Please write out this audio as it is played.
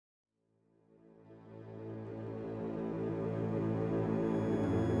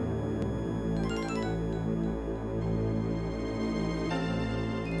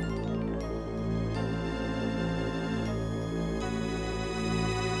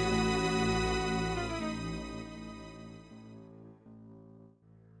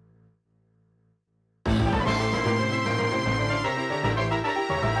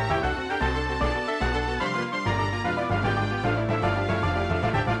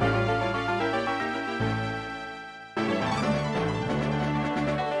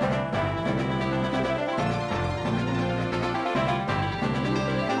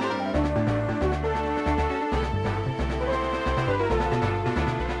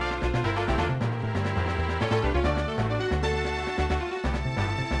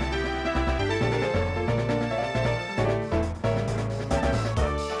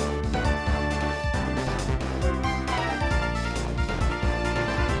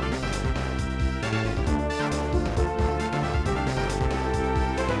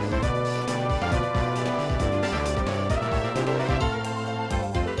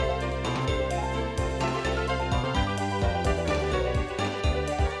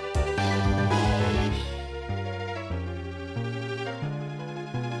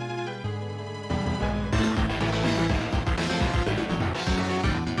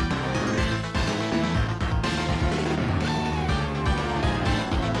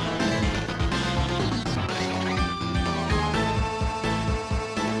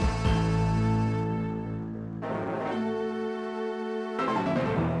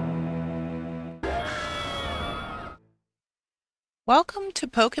Welcome to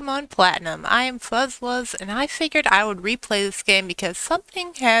Pokemon Platinum. I am Fuzzwuzz, and I figured I would replay this game because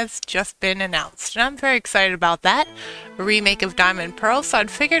something has just been announced, and I'm very excited about that. A remake of Diamond and Pearl, so I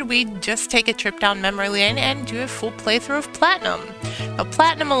figured we'd just take a trip down memory lane and do a full playthrough of Platinum. Now,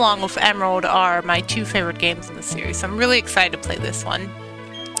 Platinum along with Emerald are my two favorite games in the series, so I'm really excited to play this one.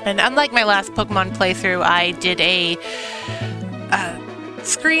 And unlike my last Pokemon playthrough, I did a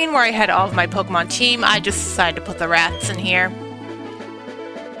screen where I had all of my Pokemon team. I just decided to put the rats in here.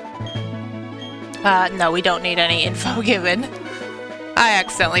 No, we don't need any info given. I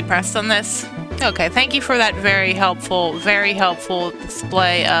accidentally pressed on this. Okay, thank you for that very helpful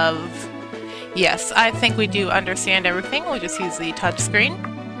display of... Yes, I think we do understand everything. We'll just use the touch screen.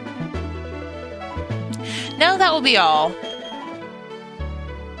 No, that will be all.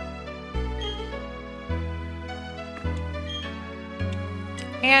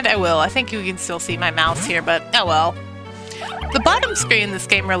 And I will. I think you can still see my mouse here, but oh well. The bottom screen in this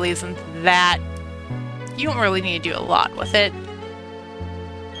game really isn't that... You don't really need to do a lot with it.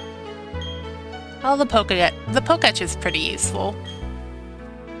 Oh, the Pokédex is pretty useful.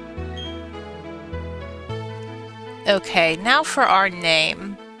 Okay, now for our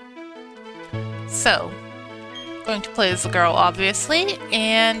name. So, going to play as a girl, obviously,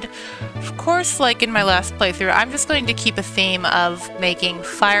 and of course, like in my last playthrough, I'm just going to keep a theme of making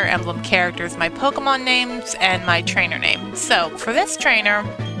Fire Emblem characters my Pokemon names and my trainer name. So, for this trainer,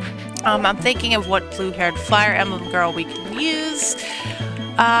 I'm thinking of what blue-haired Fire Emblem girl we can use.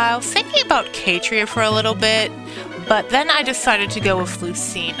 I was thinking about Katria for a little bit, but then I decided to go with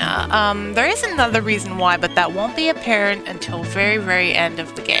Lucina. There is another reason why, but that won't be apparent until very, very end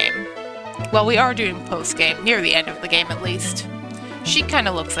of the game. Well, we are doing post-game, near the end of the game at least. She kind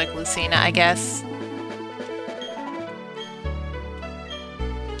of looks like Lucina, I guess.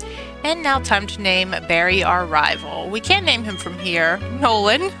 And now time to name Barry, our rival. We can't name him from here.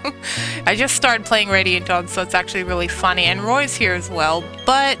 Nolan. I just started playing Radiant Dawn, so it's actually really funny. And Roy's here as well.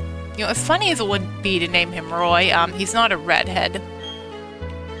 But, you know, as funny as it would be to name him Roy, he's not a redhead.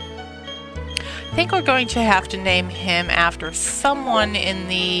 I think we're going to have to name him after someone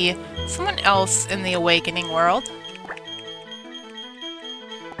else in the Awakening world.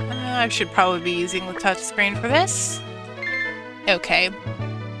 I should probably be using the touchscreen for this. Okay.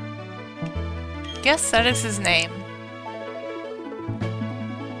 Guess that is his name.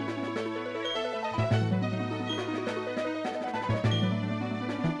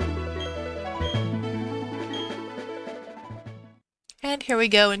 And here we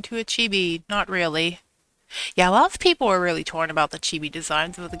go into a chibi. Not really. Yeah, a lot of people are really torn about the chibi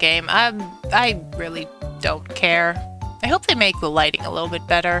designs of the game. I really don't care. I hope they make the lighting a little bit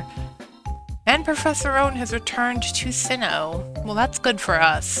better. And Professor Owen has returned to Sinnoh. Well, that's good for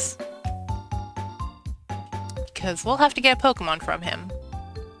us. Because we'll have to get a Pokemon from him.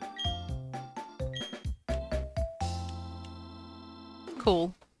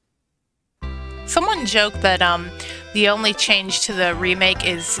 Cool. Someone joked that the only change to the remake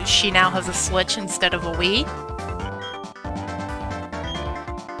is she now has a Switch instead of a Wii.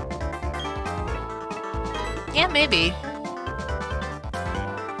 Yeah, maybe.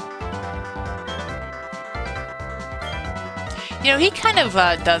 You know, he kind of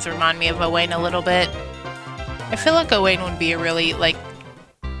does remind me of Owain a little bit. I feel like Owain would be a really, like,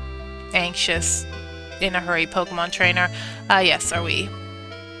 anxious, in-a-hurry Pokemon trainer. Yes, are we?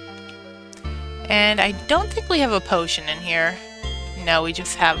 And I don't think we have a potion in here. No, we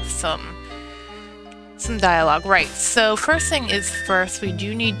just have some dialogue. Right, so first thing is first, we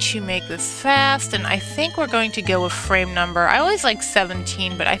do need to make this fast, and I think we're going to go with frame number. I always like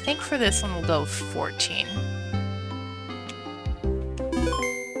 17, but I think for this one we'll go with 14.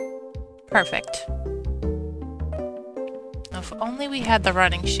 Perfect. If only we had the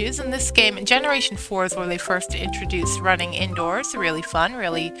running shoes. In this game, Generation 4 is where they first introduced running indoors. Really fun,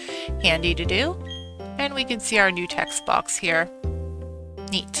 really handy to do. And we can see our new text box here.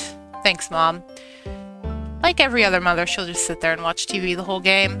 Neat. Thanks, Mom. Like every other mother, she'll just sit there and watch TV the whole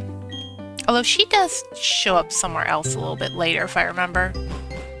game. Although she does show up somewhere else a little bit later, if I remember.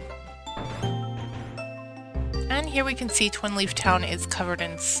 And here we can see Twin Leaf Town is covered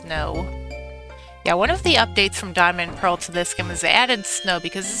in snow. Yeah, one of the updates from Diamond and Pearl to this game is they added snow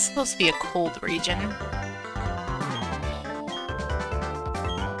because this is supposed to be a cold region.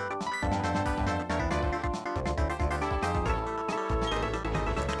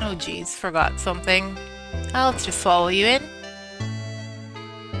 Oh geez, forgot something. Let's just follow you in.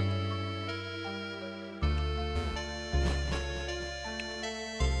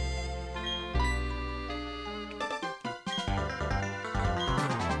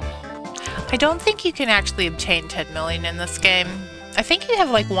 I don't think you can actually obtain 10 million in this game. I think you have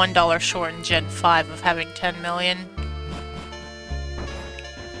like $1 short in Gen 5 of having 10 million.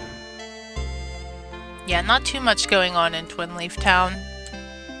 Yeah, not too much going on in Twin Leaf Town.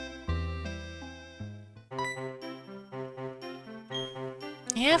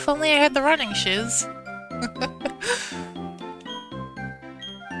 Yeah, if only I had the running shoes.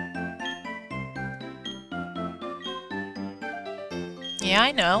 Yeah,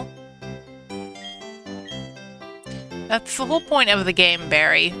 I know. That's the whole point of the game,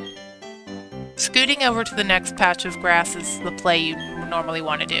 Barry. Scooting over to the next patch of grass is the play you normally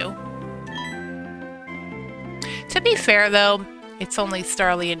want to do. To be fair, though, it's only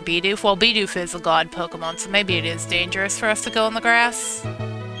Starly and Bidoof. Well, Bidoof is a god Pokemon, so maybe it is dangerous for us to go in the grass.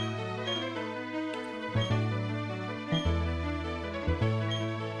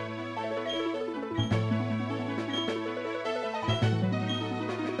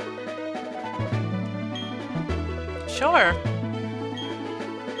 Sure.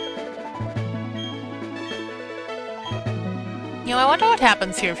 You know, I wonder what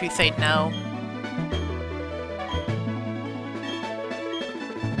happens here if you say no.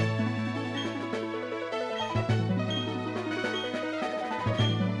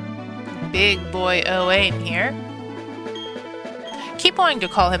 Big boy Owain here. Keep wanting to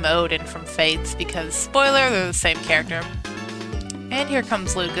call him Odin from Fates because, spoiler, they're the same character. And here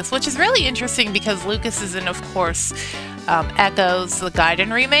comes Lucas, which is really interesting because Lucas is in, of course, Echoes, the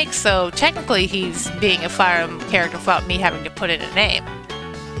Gaiden remake, so technically he's being a Fire Emblem character without me having to put in a name.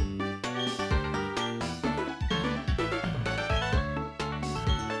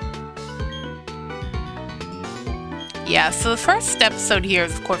 Yeah, so the first episode here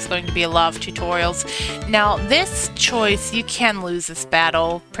is, of course, going to be a lot of tutorials. Now, this choice, you can lose this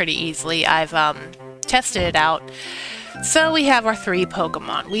battle pretty easily. I've tested it out. So we have our 3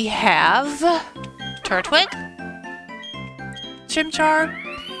 Pokemon. We have Turtwig, Chimchar,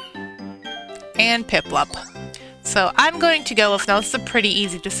 and Piplup. So I'm going to go with, now this is a pretty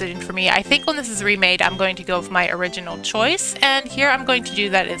easy decision for me. I think when this is remade, I'm going to go with my original choice, and here I'm going to do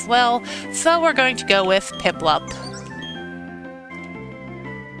that as well. So we're going to go with Piplup.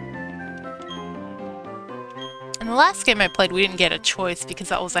 In the last game I played, we didn't get a choice because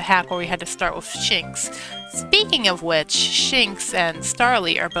that was a hack where we had to start with Shinx. Speaking of which, Shinx and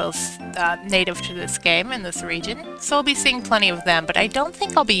Starly are both native to this game in this region, so I'll be seeing plenty of them, but I don't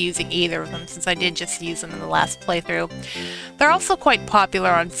think I'll be using either of them since I did just use them in the last playthrough. They're also quite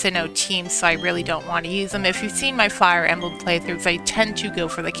popular on Sinnoh teams, so I really don't want to use them. If you've seen my Fire Emblem playthroughs, I tend to go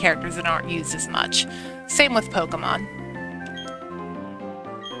for the characters that aren't used as much. Same with Pokemon.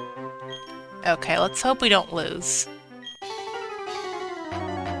 Okay, let's hope we don't lose.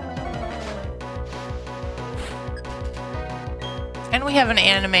 And we have an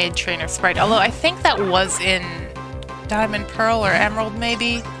animated trainer sprite, although I think that was in Diamond Pearl or Emerald,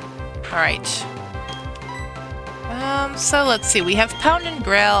 maybe? Alright. So let's see, we have Pound and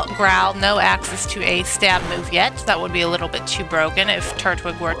Growl, no access to a stab move yet. That would be a little bit too broken if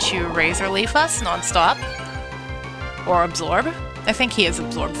Turtwig were to Razor Leaf us non-stop. Or Absorb. I think he is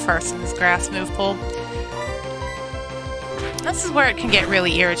Absorbed first in his grass move pool. This is where it can get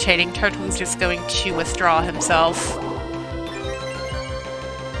really irritating. Turtwig's just going to withdraw himself.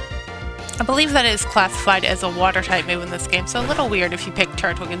 I believe that is classified as a water-type move in this game, so a little weird if you pick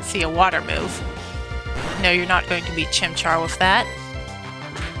Turtwig and see a water move. No, you're not going to beat Chimchar with that.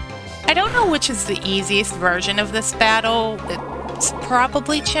 I don't know which is the easiest version of this battle. It's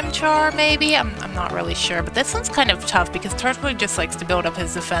probably Chimchar, maybe? I'm not really sure, but this one's kind of tough because Turtwig just likes to build up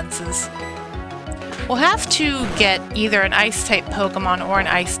his defenses. We'll have to get either an Ice-type Pokemon or an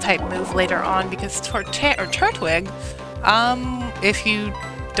Ice-type move later on because Turtwig, if you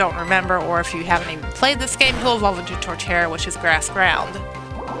don't remember or if you haven't even played this game, he'll evolve into Torterra, which is Grass Ground.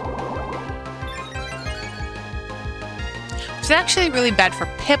 Which is actually really bad for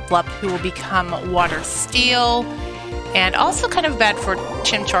Piplup, who will become Water Steel, and also kind of bad for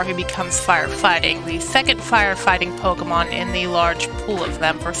Chimchar, who becomes Firefighting, the second firefighting Pokemon in the large pool of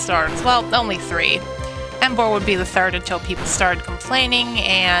them for starters. Well, only 3. Emboar would be the third until people started complaining,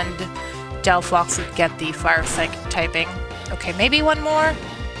 and Delphox would get the Fire Psychic typing. Okay, maybe one more?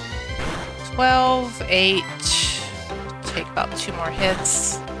 12, 8, take about 2 more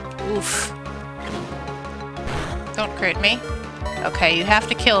hits. Oof. Don't crit me. Okay, you have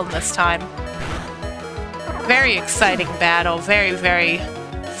to kill him this time. Very exciting battle, very, very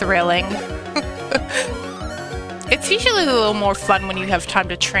thrilling. It's usually a little more fun when you have time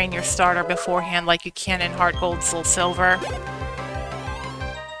to train your starter beforehand like you can in Heart Gold, Soul Silver.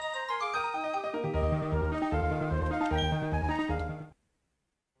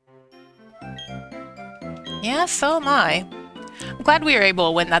 Yeah, so am I. I'm glad we were able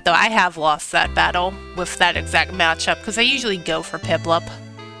to win that, though. I have lost that battle with that exact matchup, because I usually go for Piplup.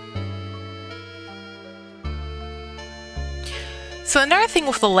 So another thing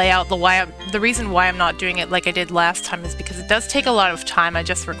with the layout, the reason why I'm not doing it like I did last time is because it does take a lot of time. I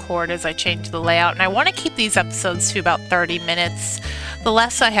just record as I change the layout, and I want to keep these episodes to about 30 minutes. The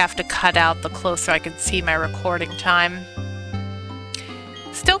less I have to cut out, the closer I can see my recording time.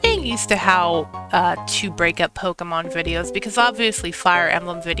 Still getting used to how to break up Pokemon videos, because obviously Fire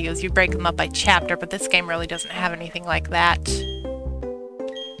Emblem videos, you break them up by chapter, but this game really doesn't have anything like that.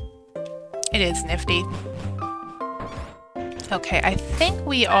 It is nifty. Okay, I think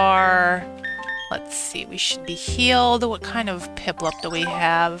we are... Let's see, we should be healed. What kind of Piplup do we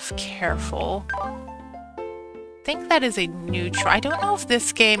have? Careful. I think that is a neutral. I don't know if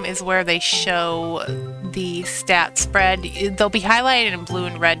this game is where they show the stat spread. They'll be highlighted in blue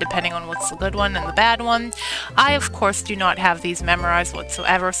and red depending on what's the good one and the bad one. I, of course, do not have these memorized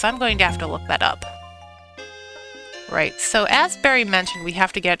whatsoever, so I'm going to have to look that up. Right, so as Barry mentioned, we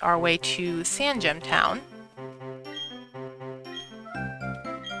have to get our way to Sandgem Town.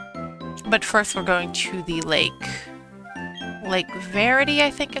 But first we're going to the lake. Lake Verity,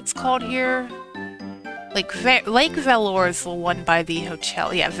 I think it's called here. Lake Velour is the one by the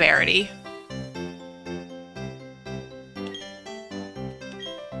hotel. Yeah, Verity.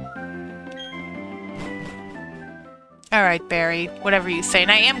 Alright, Barry. Whatever you say.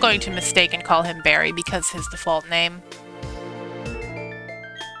 And I am going to mistake and call him Barry because his default name.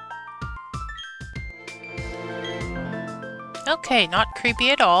 Okay, not creepy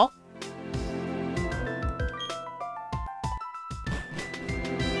at all.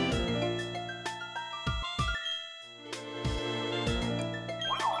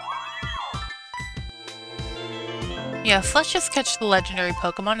 Yes, let's just catch the legendary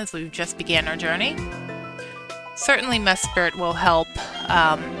Pokemon as we've just began our journey. Certainly Mesprit will help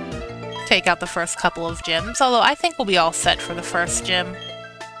take out the first couple of gyms, although I think we'll be all set for the first gym.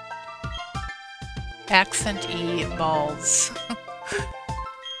 Accent E balls.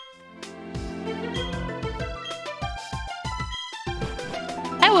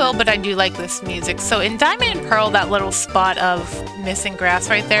 I will, but I do like this music. So in Diamond and Pearl, that little spot of missing grass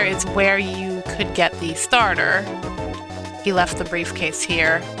right there is where you could get the starter. He left the briefcase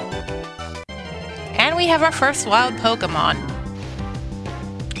here. And we have our first wild Pokemon.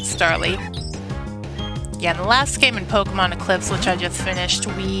 Starly. Yeah, in the last game in Pokemon Eclipse, which I just finished,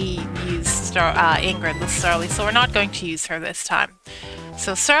 we used Ingrid the Starly, so we're not going to use her this time.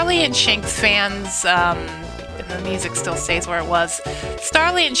 So Starly and Shinx fans, and the music still stays where it was.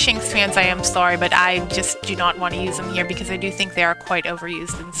 Starly and Shinx fans, I am sorry, but I just do not want to use them here because I do think they are quite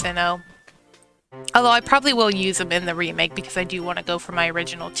overused in Sinnoh. Although I probably will use them in the remake because I do want to go for my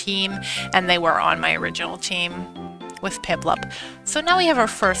original team, and they were on my original team with Piplup. So now we have our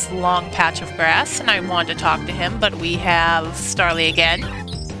first long patch of grass, and I wanted to talk to him, but we have Starly again.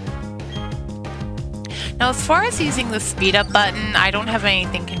 Now as far as using the speed up button, I don't have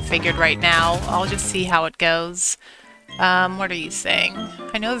anything configured right now. I'll just see how it goes. What are you saying?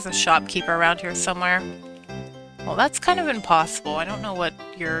 I know there's a shopkeeper around here somewhere. Well, that's kind of impossible. I don't know what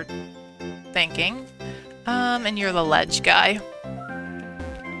you're thinking. And you're the ledge guy.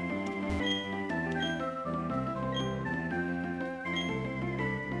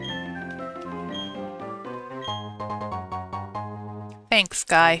 Thanks,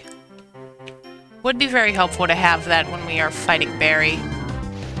 guy. Would be very helpful to have that when we are fighting Barry.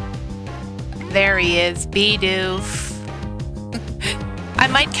 There he is, Bidoof. I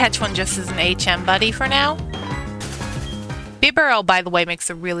might catch one just as an HM buddy for now. Bibarel, by the way, makes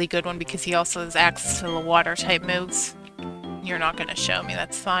a really good one because he also has access to the water-type moves. You're not going to show me,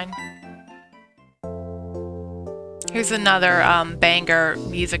 that's fine. Here's another banger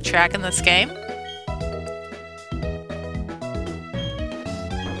music track in this game.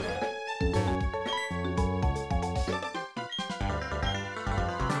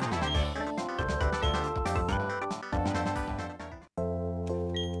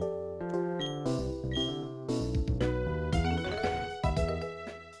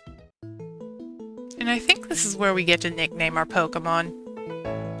 And I think this is where we get to nickname our Pokemon.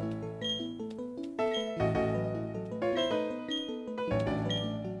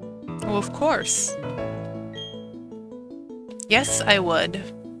 Oh, of course. Yes, I would. I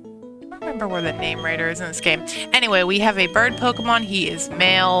don't remember where the name rater is in this game. Anyway, we have a bird Pokemon. He is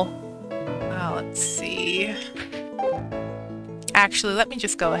male. Let's see. Actually, let me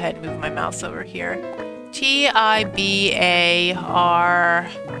just go ahead and move my mouse over here. Tibarn.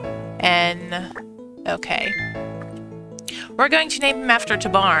 Okay. We're going to name him after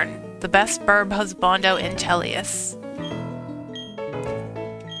Tabarn, the best burb husbando in Tellius.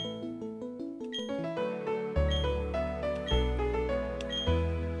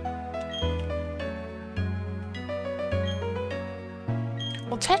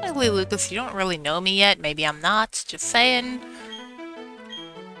 technically, Lucas, you don't really know me yet. Maybe I'm not. Just saying.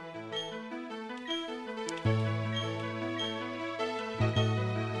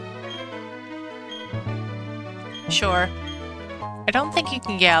 Sure. I don't think you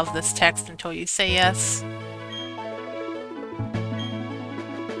can get out of this text until you say yes.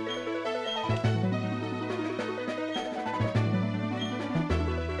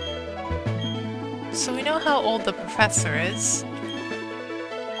 So we know how old the professor is.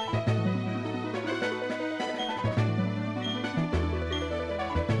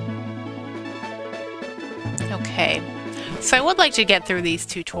 Okay. So I would like to get through these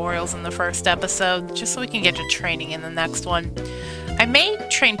tutorials in the first episode, just so we can get to training in the next one. I may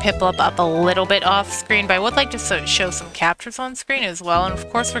train Piplup up a little bit off screen, but I would like to show some captures on screen as well. And of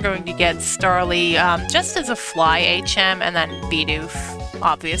course we're going to get Starly just as a fly HM, and then Bidoof,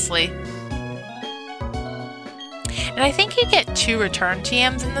 obviously. And I think you get 2 return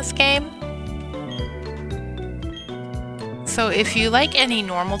TMs in this game. So if you like any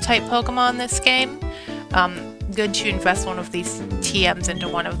normal type Pokemon in this game, good to invest one of these TMs into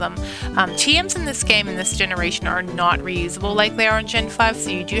one of them. TMs in this game, in this generation, are not reusable like they are in Gen 5, so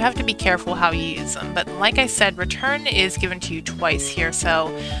you do have to be careful how you use them. But like I said, return is given to you twice here, so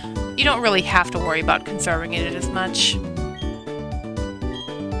you don't really have to worry about conserving it as much.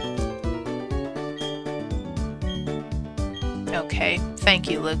 Okay, thank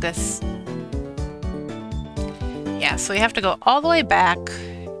you, Lucas. Yeah, so we have to go all the way back.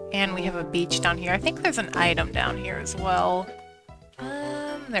 And we have a beach down here. I think there's an item down here as well.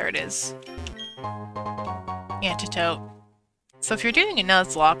 There it is. Antidote. So if you're doing a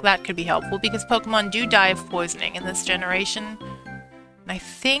Nuzlocke, that could be helpful because Pokemon do die of poisoning in this generation. And I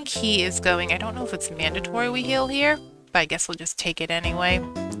think he is going... I don't know if it's mandatory we heal here, but I guess we'll just take it anyway.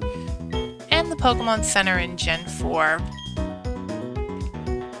 And the Pokemon Center in Gen 4.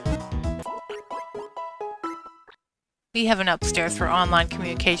 We have an upstairs for online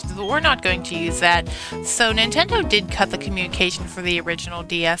communications, but we're not going to use that. So Nintendo did cut the communication for the original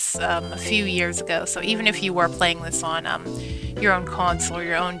DS a few years ago, so even if you were playing this on your own console or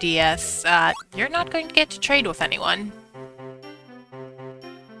your own DS, you're not going to get to trade with anyone.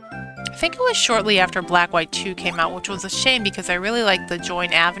 I think it was shortly after Black White 2 came out, which was a shame because I really liked the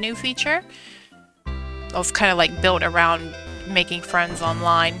Join Avenue feature. It was kind of like built around making friends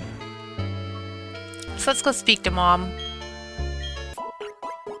online. So let's go speak to Mom.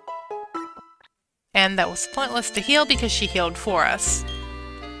 And that was pointless to heal because she healed for us.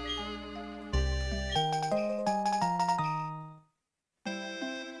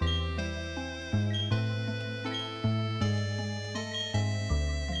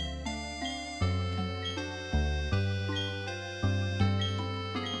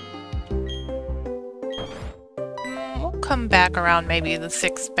 We'll come back around maybe the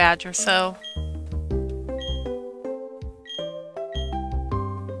 6th badge or so.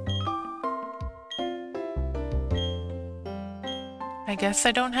 I guess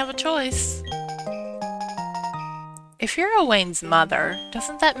I don't have a choice. If you're Owain's mother,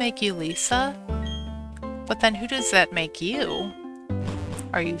 doesn't that make you Lisa? But then who does that make you?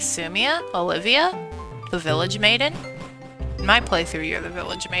 Are you Sumia? Olivia? The Village Maiden? In my playthrough, you're the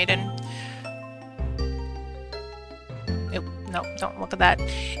Village Maiden. No, don't look at that.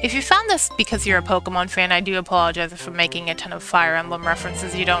 If you found this because you're a Pokemon fan, I do apologize for making a ton of Fire Emblem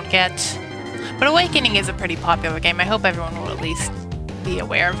references you don't get. But Awakening is a pretty popular game. I hope everyone will at least be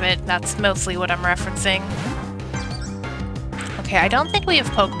aware of it. That's mostly what I'm referencing. Okay, I don't think we have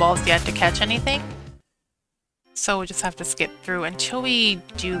Pokeballs yet to catch anything. So we'll just have to skip through until we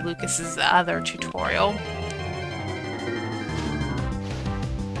do Lucas's other tutorial.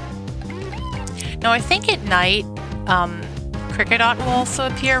 Now I think at night, Cricketot will also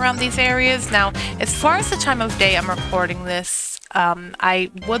appear around these areas. Now, as far as the time of day I'm recording this, I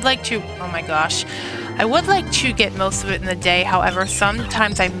would like to... oh my gosh. I would like to get most of it in the day, however,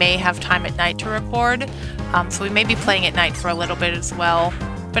 sometimes I may have time at night to record, so we may be playing at night for a little bit as well.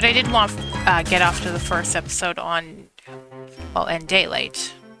 But I did want to get off to the first episode on, well, in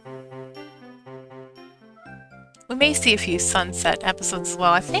daylight. We may see a few sunset episodes as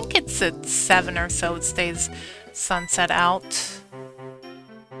well. I think it's at 7 or so it stays sunset out.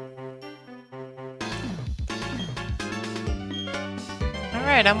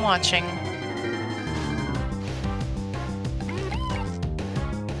 Alright, I'm watching.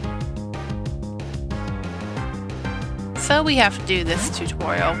 So we have to do this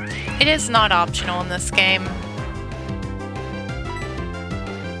tutorial. It is not optional in this game.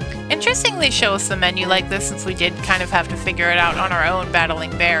 Interestingly, show us the menu like this since we did kind of have to figure it out on our own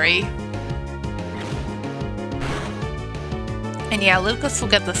battling Barry. And yeah, Lucas will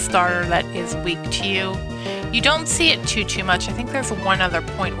get the starter that is weak to you. You don't see it too much. I think there's one other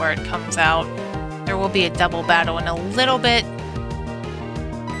point where it comes out. There will be a double battle in a little bit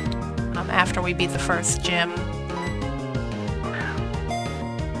after we beat the first gym.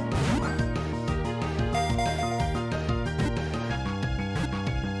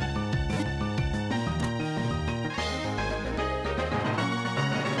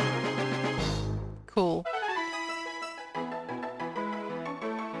 Cool.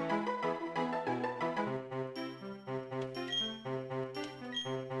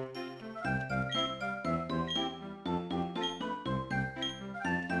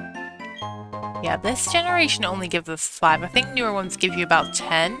 Yeah, this generation only gives us 5. I think newer ones give you about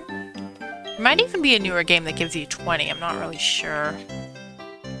 10. There might even be a newer game that gives you 20. I'm not really sure.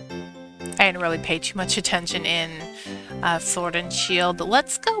 I didn't really pay too much attention in Sword and Shield.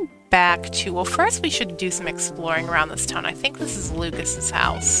 Let's go back to... Well, first we should do some exploring around this town. I think this is Lucas's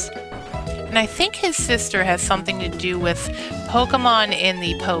house. And I think his sister has something to do with Pokemon in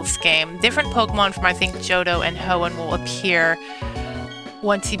the post-game. Different Pokemon from, I think, Johto and Hoenn will appear.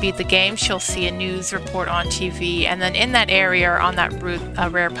 Once you beat the game, she'll see a news report on TV, and then in that area, on that route, a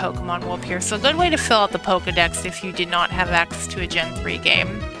rare Pokemon will appear. So a good way to fill out the Pokedex if you did not have access to a Gen 3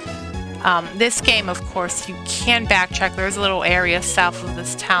 game. This game, of course, you can backtrack. There's a little area south of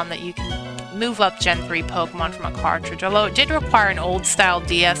this town that you can move up Gen 3 Pokemon from a cartridge, although it did require an old-style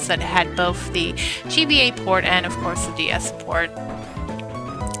DS that had both the GBA port and, of course, the DS port.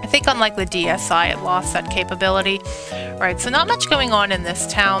 I think unlike the DSi, it lost that capability. Right, so not much going on in this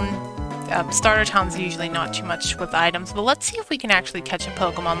town. Starter town's usually not too much with items, but let's see if we can actually catch a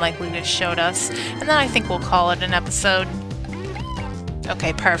Pokemon like Lucas showed us, and then I think we'll call it an episode.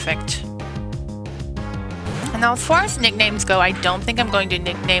 Okay, perfect. And now as far as nicknames go, I don't think I'm going to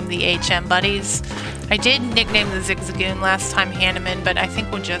nickname the HM buddies. I did nickname the Zigzagoon last time, Hanneman, but I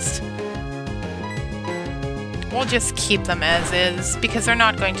think we'll just keep them as is, because they're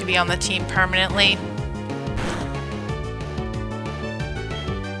not going to be on the team permanently.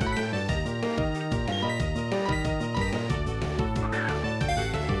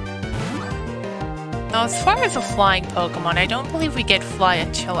 Now, as far as a flying Pokemon, I don't believe we get fly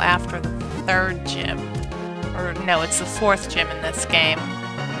until after the 3rd gym. Or, no, it's the 4th gym in this game.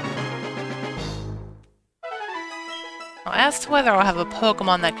 Now, as to whether I'll have a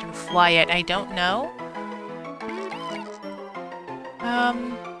Pokemon that can fly yet, I don't know.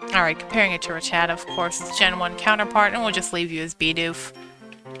 Alright, comparing it to Rattata, of course, it's Gen 1 counterpart, and we'll just leave you as Bidoof.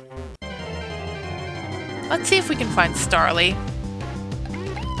 Let's see if we can find Starly.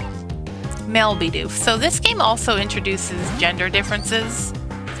 Male Bidoof. So this game also introduces gender differences.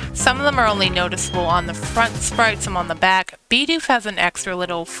 Some of them are only noticeable on the front sprite, some on the back. Bidoof has an extra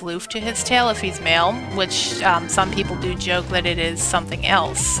little floof to his tail if he's male, which some people do joke that it is something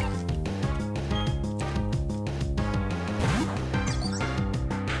else.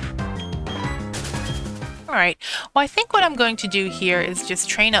 Alright, well I think what I'm going to do here is just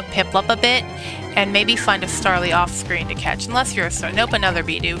train up Piplup a bit, and maybe find a Starly off-screen to catch, unless you're a Star. Nope, another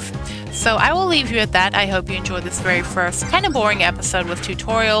Bidoof. So I will leave you at that. I hope you enjoyed this very first kind of boring episode with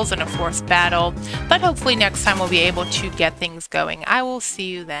tutorials and a forced battle, but hopefully next time we'll be able to get things going. I will see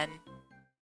you then.